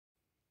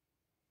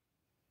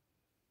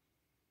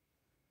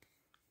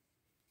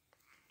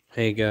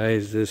Hey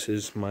guys, this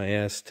is my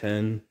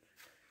S10.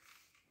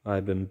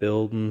 I've been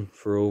building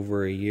for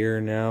over a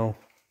year now.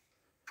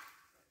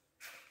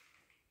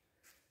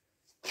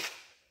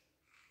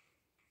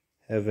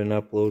 Haven't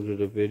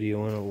uploaded a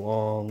video in a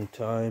long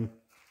time.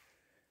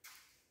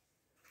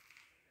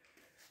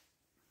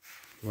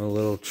 My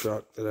little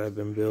truck that I've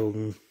been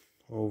building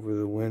over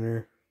the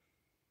winter.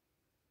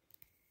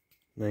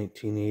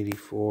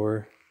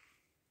 1984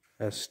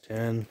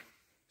 S10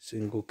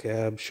 single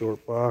cab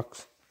short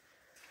box.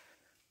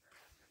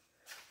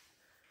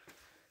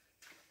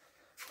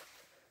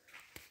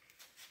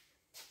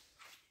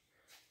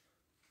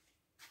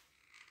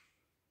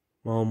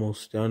 I'm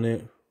almost done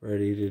it,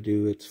 ready to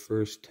do its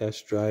first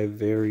test drive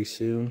very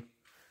soon.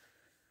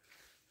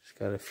 Just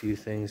got a few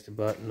things to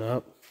button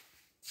up.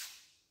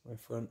 My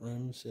front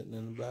rim sitting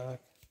in the back.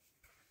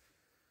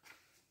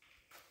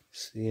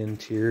 It's the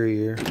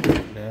interior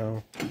right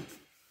now.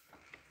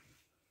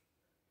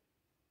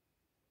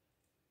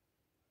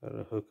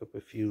 Gotta hook up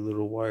a few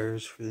little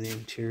wires for the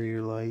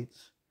interior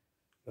lights.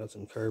 Got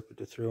some carpet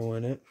to throw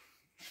in it.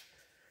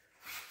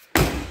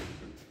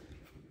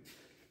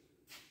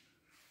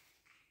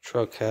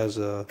 Truck has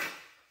a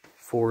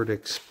Ford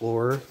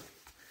Explorer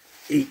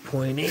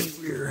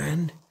 8.8 rear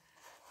end.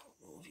 I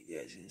don't know if you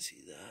guys can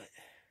see that.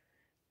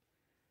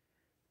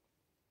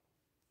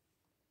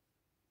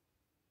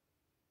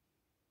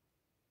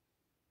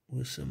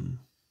 With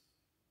some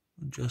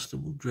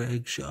adjustable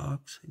drag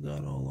shocks. I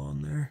got all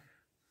on there.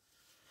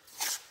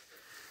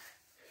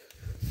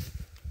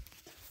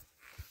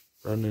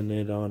 Running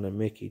it on a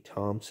Mickey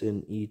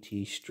Thompson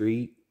ET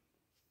Street.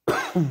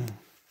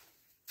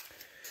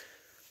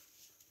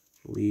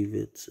 Believe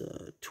it's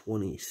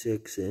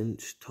 26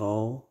 inch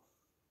tall,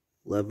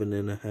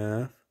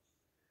 11.5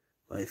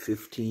 by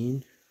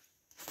 15.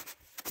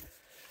 It's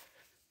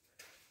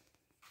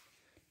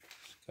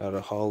got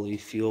a Holley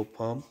fuel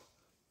pump.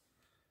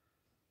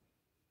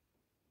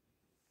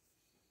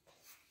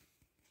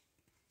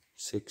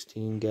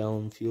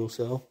 16-gallon fuel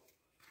cell.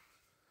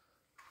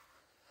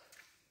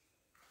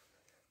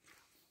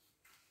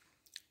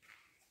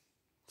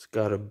 It's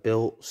got a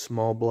built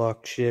small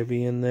block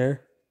Chevy in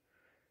there.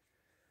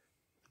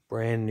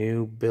 Brand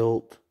new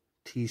built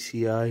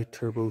TCI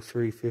Turbo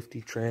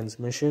 350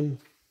 transmission.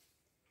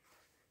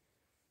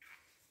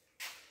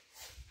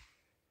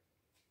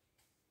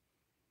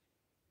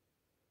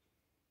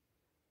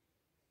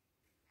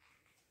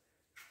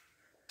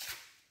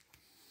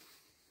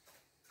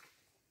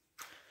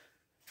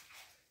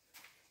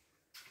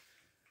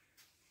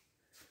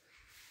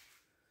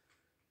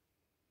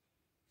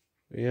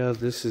 Yeah,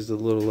 this is a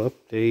little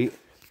update.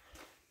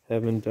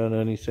 Haven't done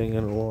anything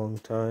in a long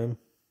time.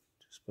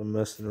 Just been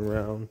messing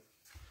around.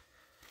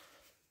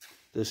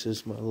 This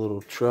is my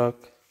little truck.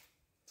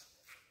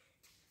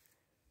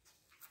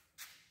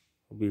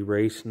 I'll be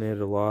racing it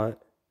a lot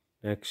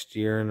next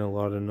year in a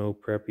lot of no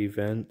prep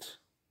events.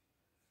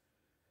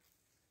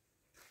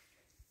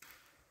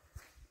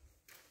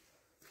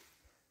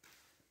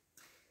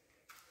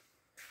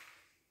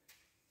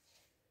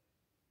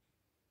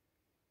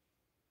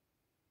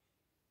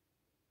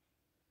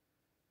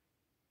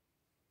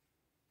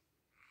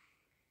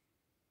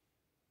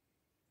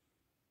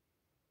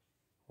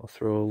 I'll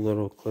throw a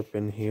little clip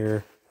in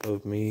here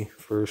of me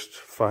first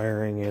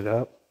firing it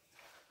up.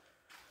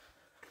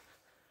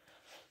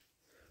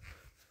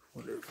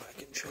 Wonder if I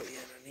can show you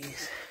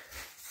underneath.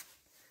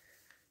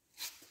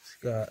 It's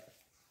got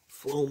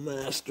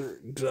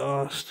Flowmaster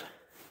exhaust.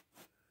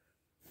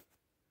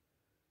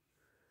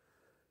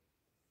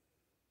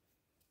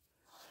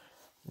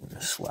 And a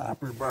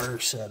slapper bar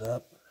set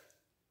up.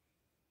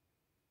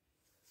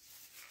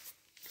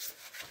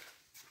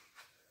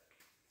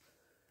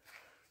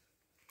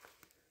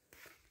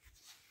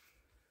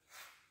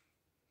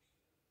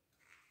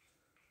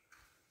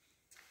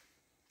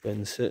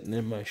 Been sitting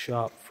in my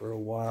shop for a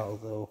while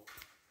though.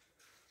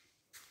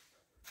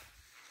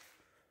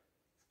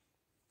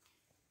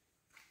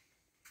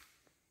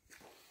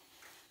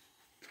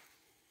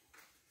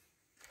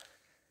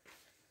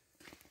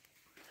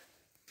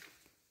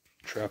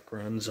 Truck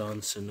runs on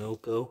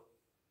Sunoco.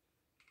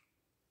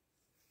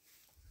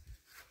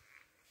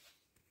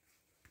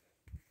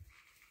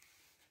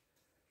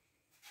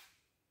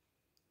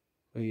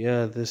 But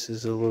yeah, this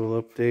is a little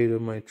update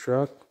of my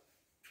truck.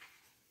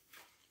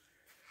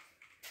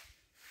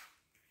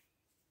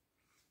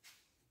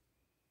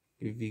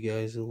 Give you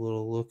guys a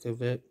little look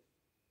of it.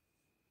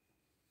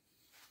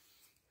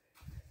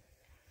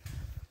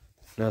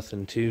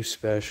 Nothing too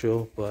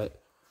special,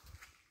 but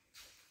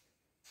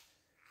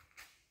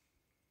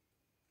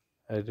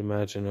I'd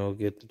imagine it'll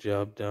get the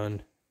job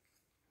done.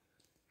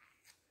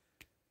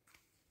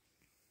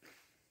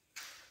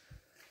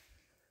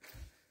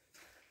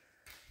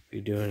 Be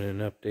doing an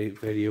update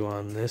video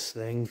on this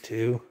thing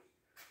too.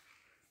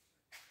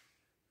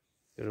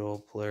 Good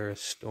old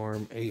Polaris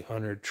Storm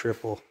 800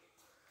 triple.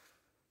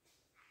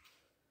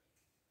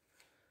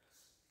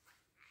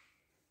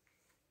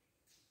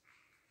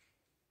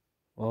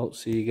 Well,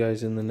 see you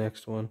guys in the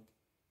next one.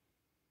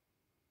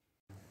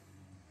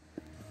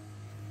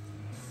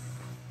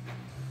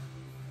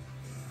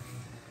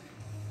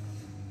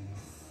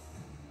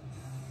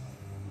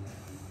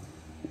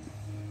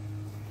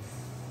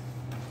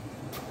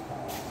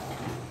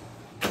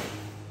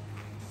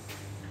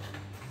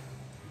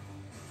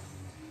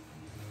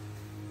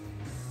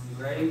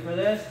 Ready for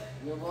this?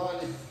 Your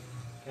body.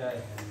 Okay.